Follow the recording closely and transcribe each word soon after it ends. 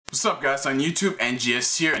What's up guys, on YouTube,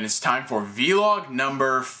 NGS here, and it's time for vlog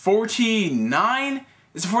number 49?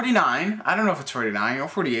 Is it 49? I don't know if it's 49 or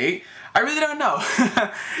 48. I really don't know.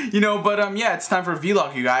 But yeah, it's time for a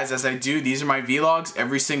vlog, you guys. As I do, these are my vlogs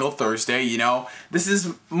every single Thursday, This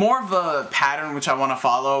is more of a pattern which I want to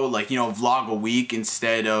follow, vlog a week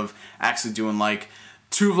instead of actually doing,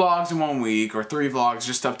 2 vlogs in 1 week or 3 vlogs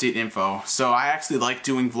just to update info. So I actually like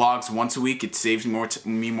doing vlogs once a week. It saves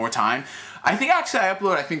me more time. I think actually I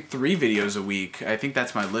upload 3 videos a week. I think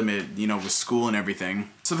that's my limit, with school and everything.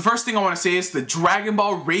 So the first thing I want to say is the Dragon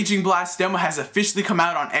Ball Raging Blast demo has officially come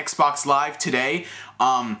out on Xbox Live today,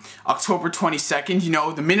 October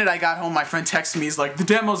 22nd. The minute I got home, my friend texted me, he's like, the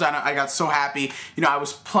demo's out. I got so happy. I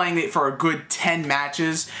was playing it for a good 10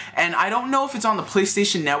 matches, and I don't know if it's on the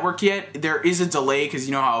PlayStation Network yet. There is a delay, because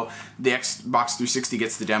you know how the Xbox 360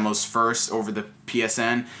 gets the demos first over the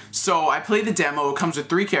PSN. So I played the demo. It comes with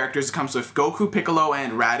 3 characters. It comes with Goku, Piccolo,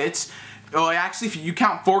 and Raditz. Well, actually, if you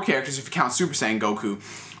count 4 characters, if you count Super Saiyan Goku.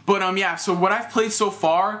 But yeah, so what I've played so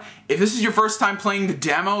far, if this is your first time playing the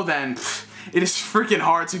demo, then it is freaking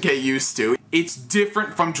hard to get used to. It's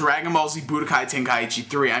different from Dragon Ball Z Budokai Tenkaichi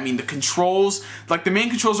 3. I mean, the controls, the main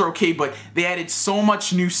controls are okay, but they added so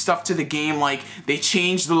much new stuff to the game. They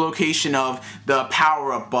changed the location of the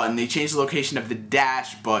power-up button, they changed the location of the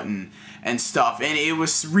dash button and stuff, and it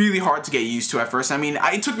was really hard to get used to at first. I mean,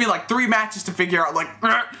 it took me 3 matches to figure out,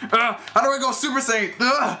 how do I go Super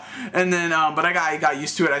Saiyan? And then, but I got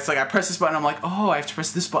used to it. It's I press this button, I'm like, oh, I have to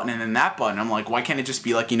press this button and then that button. I'm like, why can't it just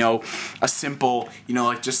be a simple,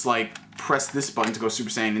 just press this button to go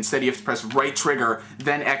Super Saiyan. Instead, you have to press right trigger,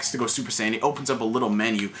 then X to go Super Saiyan. It opens up a little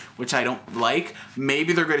menu, which I don't like.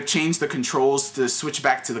 Maybe they're going to change the controls to switch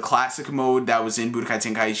back to the classic mode that was in Budokai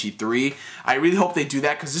Tenkaichi 3. I really hope they do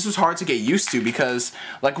that, because this was hard to get used to, because,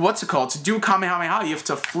 what's it called? To do Kamehameha, you have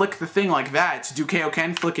to flick the thing like that. To do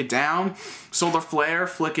Kaioken, flick it down. Solar Flare,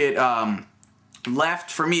 flick it, left.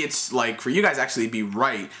 For me, it's for you guys actually it'd be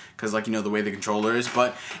right, because the way the controller is.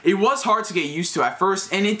 But it was hard to get used to at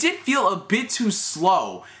first, and it did feel a bit too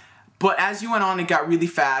slow. But as you went on, it got really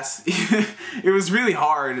fast. It was really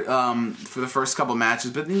hard for the first couple matches,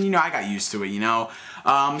 but then I got used to it. So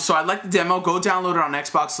I like the demo. Go download it on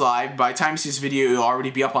Xbox Live. By the time you see this video, it'll already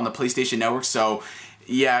be up on the PlayStation Network. So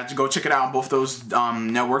yeah, go check it out on both those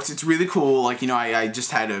networks. It's really cool. I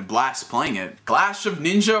just had a blast playing it. Clash of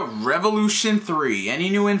Ninja Revolution 3. Any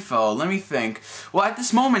new info? Let me think. Well, at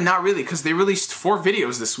this moment, not really, because they released 4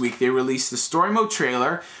 videos this week. They released the story mode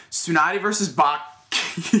trailer, Tsunade vs.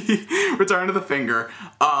 Baki, Return of the Finger,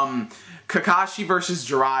 Kakashi vs.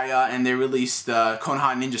 Jiraiya, and they released the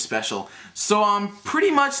Konoha Ninja Special. So pretty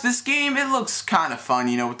much this game, it looks kind of fun,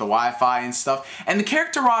 with the Wi-Fi and stuff. And the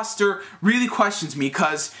character roster really questions me,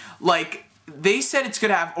 because they said it's going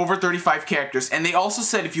to have over 35 characters, and they also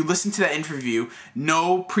said, if you listen to that interview,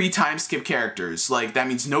 no pre-time skip characters. That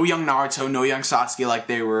means no young Naruto, no young Sasuke like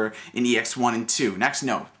they were in EX1 and 2. Next,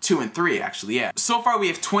 no, 2 and 3 actually, yeah. So far we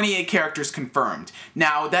have 28 characters confirmed.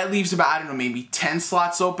 Now that leaves about, I don't know, maybe 10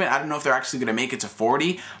 slots open. I don't know if they're actually going to make it to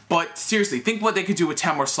 40, but seriously, think what they could do with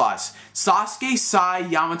 10 more slots. Sasuke, Sai,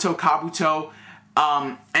 Yamato, Kabuto,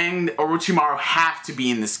 and Orochimaru have to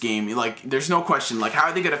be in this game. There's no question. How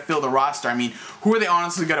are they going to fill the roster? I mean, who are they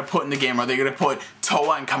honestly going to put in the game? Are they going to put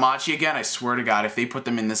Towa and Kamachi again? I swear to God, if they put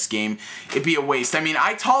them in this game, it'd be a waste. I mean,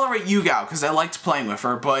 I tolerate Yugao because I liked playing with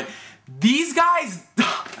her, but these guys,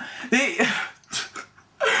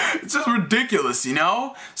 it's just ridiculous,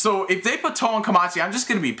 So if they put Towa and Kamachi, I'm just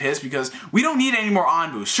gonna be pissed, because we don't need any more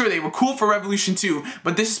Anbu. Sure, they were cool for Revolution 2,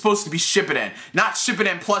 but this is supposed to be Shippuden, not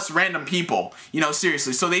Shippuden plus random people.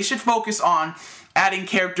 Seriously. So they should focus on adding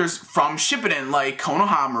characters from Shippuden, like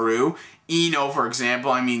Konohamaru, Ino, for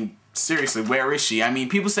example. I mean, seriously, where is she? I mean,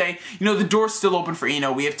 people say, the door's still open for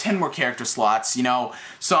Ino. We have 10 more character slots,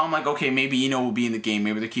 So I'm like, okay, maybe Ino will be in the game.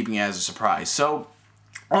 Maybe they're keeping it as a surprise. So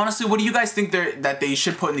honestly, what do you guys think that they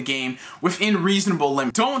should put in the game within reasonable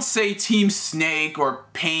limits? Don't say Team Snake or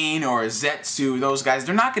Pain or Zetsu, those guys.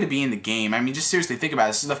 They're not going to be in the game. I mean, just seriously, think about it.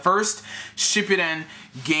 This is the first Shippuden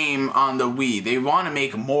game on the Wii. They want to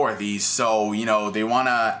make more of these, so, they want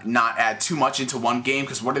to not add too much into one game,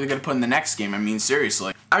 because what are they going to put in the next game? I mean,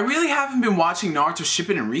 seriously. I really haven't been watching Naruto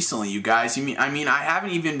Shippuden recently, you guys. I mean, I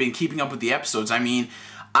haven't even been keeping up with the episodes. I mean,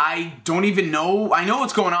 I don't even know. I know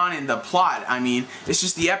what's going on in the plot. I mean, it's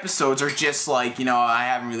just the episodes are just I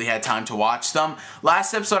haven't really had time to watch them.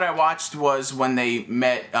 Last episode I watched was when they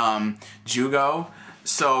met Jugo.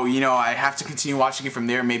 So, you know, I have to continue watching it from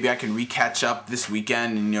there. Maybe I can catch up this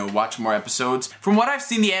weekend and, you know, watch more episodes. From what I've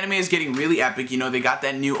seen, the anime is getting really epic. You know, they got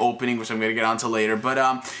that new opening, which I'm going to get onto later. But,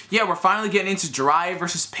 yeah, we're finally getting into Jiraiya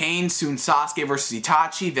versus Pain, soon Sasuke versus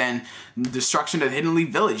Itachi, then Destruction of the Hidden Leaf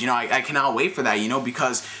Village. You know, I cannot wait for that, you know,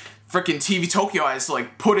 because freaking TV Tokyo has,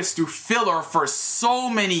 like, put us through filler for so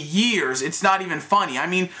many years. It's not even funny. I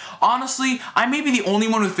mean, honestly, I may be the only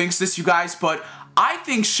one who thinks this, you guys, but I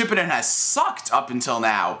think Shippuden has sucked up until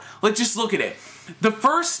now. Like, just look at it. The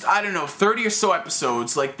first, I don't know, 30 or so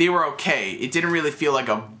episodes, like, they were okay. It didn't really feel like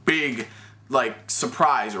a big, like,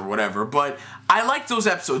 surprise or whatever, but I liked those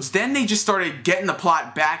episodes. Then they just started getting the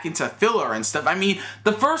plot back into filler and stuff. I mean,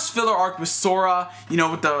 the first filler arc with Sora, you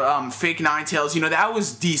know, with the fake Ninetales, you know, that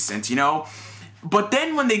was decent, you know? But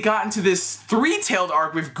then when they got into this three-tailed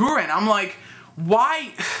arc with Gurren, I'm like,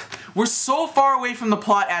 why? We're so far away from the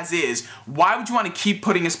plot as is. Why would you want to keep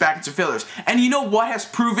putting us back into fillers? And you know what has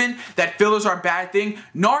proven that fillers are a bad thing?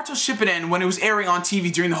 Naruto Shippuden, when it was airing on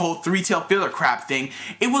TV during the whole three-tail filler crap thing,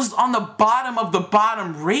 it was on the bottom of the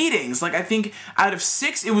bottom ratings. Like, I think out of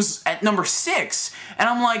 6, it was at number 6. And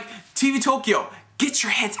I'm like, TV Tokyo, get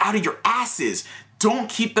your heads out of your asses. Don't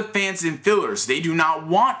keep the fans in fillers. They do not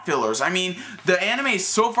want fillers. I mean, the anime is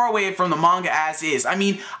so far away from the manga as is. I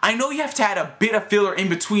mean, I know you have to add a bit of filler in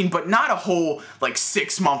between, but not a whole, like,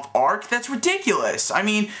 6-month arc. That's ridiculous. I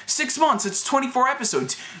mean, 6 months, it's 24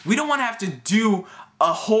 episodes. We don't want to have to do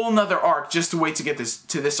a whole nother arc just to wait to get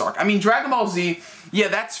to this arc. I mean, Dragon Ball Z, yeah,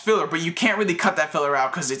 that's filler, but you can't really cut that filler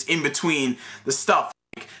out because it's in between the stuff,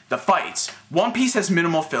 like the fights. One Piece has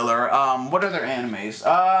minimal filler. What other animes?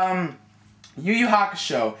 Yu Yu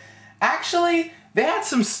Hakusho. Actually, they had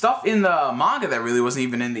some stuff in the manga that really wasn't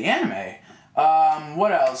even in the anime.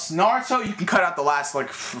 What else? Naruto, you can cut out the last, like,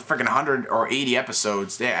 freaking 100 or 80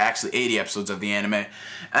 episodes. Yeah, actually 80 episodes of the anime.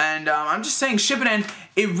 And, I'm just saying, Shippuden,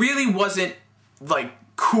 it really wasn't, like,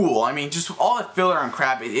 cool. I mean, just all the filler and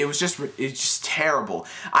crap, it's just terrible.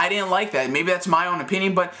 I didn't like that. Maybe that's my own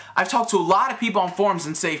opinion, but I've talked to a lot of people on forums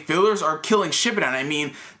and say fillers are killing Shippuden. I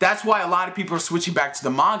mean, that's why a lot of people are switching back to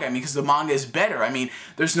the manga. I mean, because the manga is better. I mean,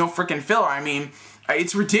 there's no freaking filler. I mean,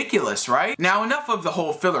 it's ridiculous, right? Now, enough of the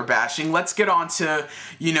whole filler bashing. Let's get on to,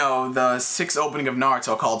 you know, the 6th opening of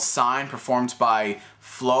Naruto called Sign, performed by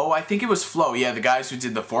Flow. I think it was Flow. Yeah, the guys who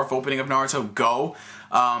did the 4th opening of Naruto, Go.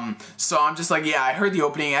 So I'm just like, yeah, I heard the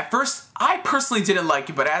opening. At first, I personally didn't like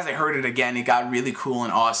it, but as I heard it again, it got really cool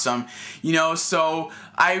and awesome. You know, so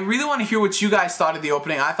I really want to hear what you guys thought of the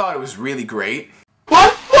opening. I thought it was really great.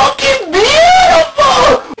 What fucking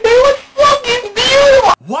beautiful! It was fucking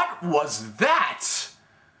beautiful! What was that?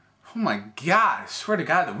 Oh my god, I swear to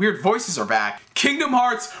god, the weird voices are back. Kingdom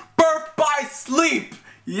Hearts Birth by Sleep!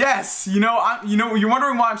 Yes, you know, you're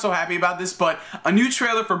wondering why I'm so happy about this, but a new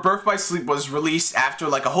trailer for Birth by Sleep was released after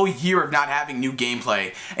like a whole year of not having new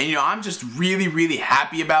gameplay. And you know, I'm just really, really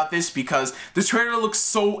happy about this because the trailer looks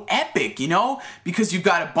so epic, you know? Because you've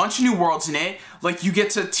got a bunch of new worlds in it, like you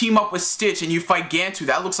get to team up with Stitch and you fight Gantu.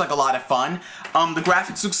 That looks like a lot of fun. The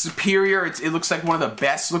graphics look superior. It looks like one of the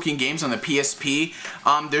best looking games on the PSP.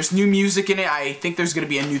 There's new music in it. I think there's going to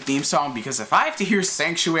be a new theme song because if I have to hear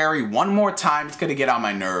Sanctuary one more time, it's going to get on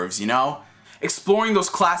my nerves, you know? Exploring those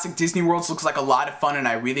classic Disney worlds looks like a lot of fun and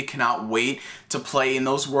I really cannot wait to play in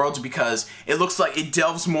those worlds because it looks like it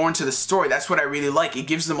delves more into the story. That's what I really like. It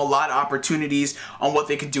gives them a lot of opportunities on what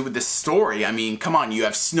they could do with the story. I mean, come on, you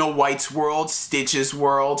have Snow White's world, Stitch's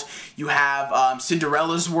world, you have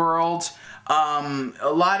Cinderella's world,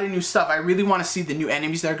 a lot of new stuff. I really want to see the new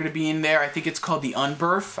enemies that are going to be in there. I think it's called the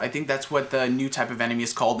Unbirth. I think that's what the new type of enemy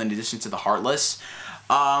is called in addition to the Heartless.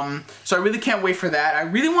 So I really can't wait for that. I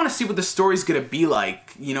really want to see what the story's gonna be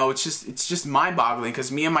like. You know, it's just mind-boggling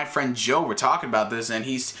because me and my friend Joe were talking about this and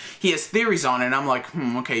he has theories on it and I'm like,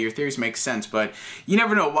 okay, your theories make sense, but you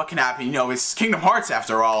never know what can happen. You know, it's Kingdom Hearts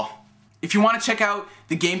after all. If you want to check out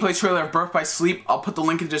the gameplay trailer of Birth by Sleep, I'll put the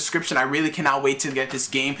link in the description. I really cannot wait to get this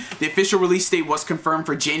game. The official release date was confirmed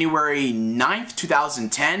for January 9th,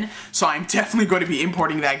 2010, so I'm definitely going to be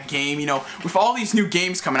importing that game. You know, with all these new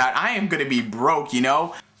games coming out, I am going to be broke, you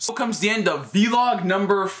know? So comes the end of vlog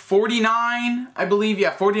number 49, I believe.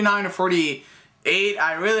 Yeah, 49 or 48.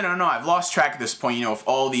 I really don't know. I've lost track at this point, you know, of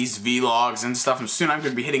all these vlogs and stuff. And soon I'm going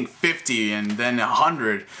to be hitting 50 and then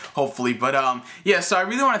 100, hopefully. But, yeah, so I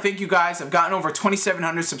really want to thank you guys. I've gotten over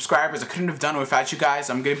 2,700 subscribers. I couldn't have done it without you guys.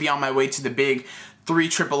 I'm going to be on my way to the big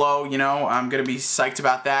 300, you know. I'm going to be psyched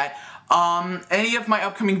about that. Any of my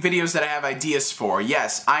upcoming videos that I have ideas for.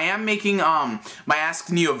 Yes, I am making, my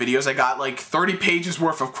Ask Neo videos. I got like 30 pages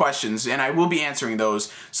worth of questions, and I will be answering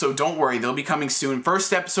those, so don't worry, they'll be coming soon.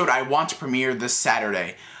 First episode I want to premiere this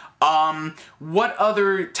Saturday. What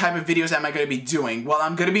other type of videos am I going to be doing? Well,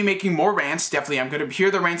 I'm going to be making more rants, definitely. Here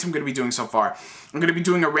are the rants I'm going to be doing so far. I'm going to be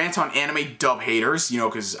doing a rant on anime dub haters, you know,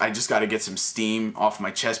 because I just got to get some steam off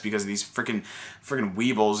my chest because of these freaking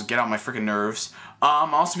weebles get on my freaking nerves.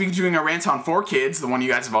 I'll also be doing a rant on 4Kids, the one you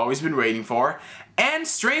guys have always been waiting for. And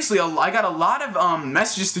strangely, I got a lot of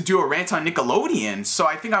messages to do a rant on Nickelodeon, so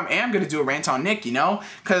I think I am going to do a rant on Nick, you know?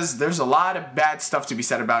 Because there's a lot of bad stuff to be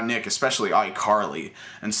said about Nick, especially iCarly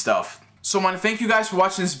and stuff. So I want to thank you guys for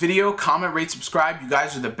watching this video. Comment, rate, subscribe. You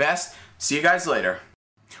guys are the best. See you guys later.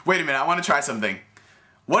 Wait a minute, I want to try something.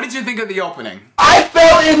 What did you think of the opening? I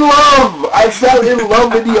fell in love! I fell in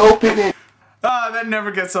love with the opening. Ah, that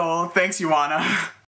never gets old. Thanks, Yuana.